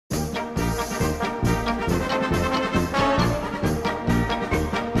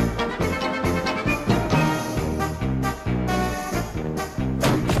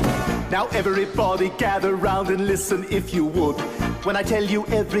Now everybody gather round and listen if you would. When I tell you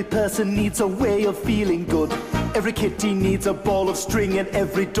every person needs a way of feeling good. Every kitty needs a ball of string and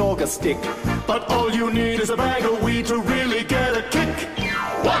every dog a stick. But all you need is a bag of weed to really get a kick.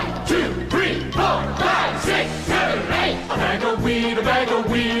 1, 2, 3, 4, 5, 6, 7, 8. A bag of weed, a bag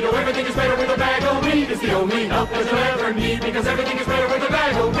of weed. Oh, everything is better with a bag of weed. It's the only help that you'll ever need, because everything is better with a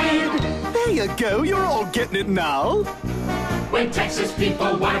bag of weed. There you go, you're all getting it now. When Texas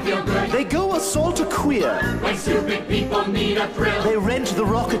people want to feel good, They go assault a queer. when stupid people need a thrill, They rent the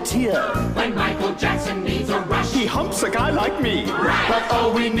Rocketeer. when Michael Jackson needs a rush, He humps a guy like me. right. But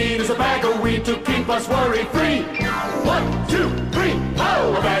all we need is a bag of weed to keep us worry-free. 1, 2, 3,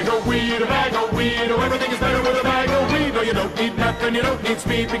 oh! A bag of weed, a bag of weed. Oh, everything is better with a bag of weed. No, you don't need meth and you don't need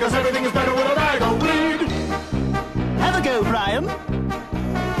speed, because everything is better with a bag of weed. Have a go, Brian.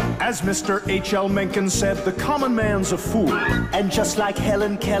 As Mr. H.L. Mencken said, the common man's a fool. And just like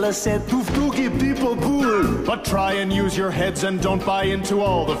Helen Keller said, "Toof dookie people cool." But try and use your heads and don't buy into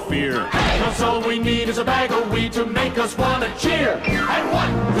all the fear. Cause all we need is a bag of weed to make us wanna cheer. And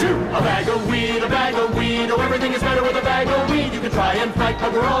 1, 2, a bag of weed, a bag of weed. Oh, everything is better with a bag of weed. You can try and fight,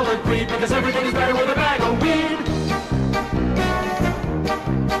 but we're all agreed, because everything is better with a bag of weed.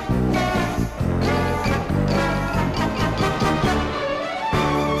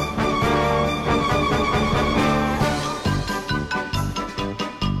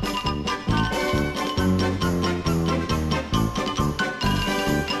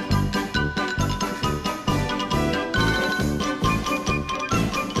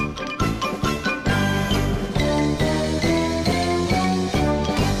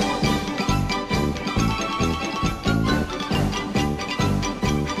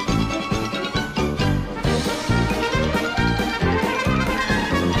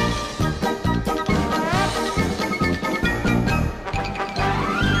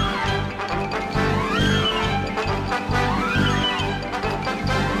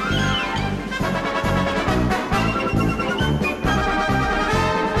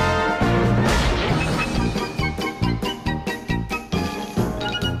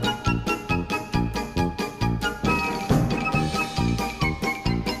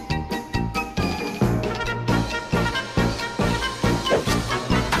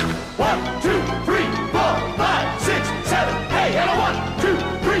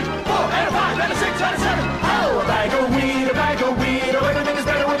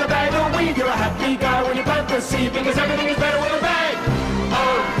 Because everything is better with a bag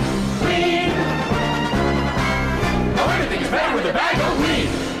of weed. Oh, everything is better with a bag of weed.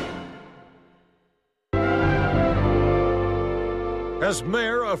 As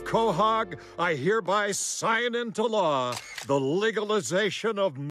mayor of Quahog, I hereby sign into law the legalization of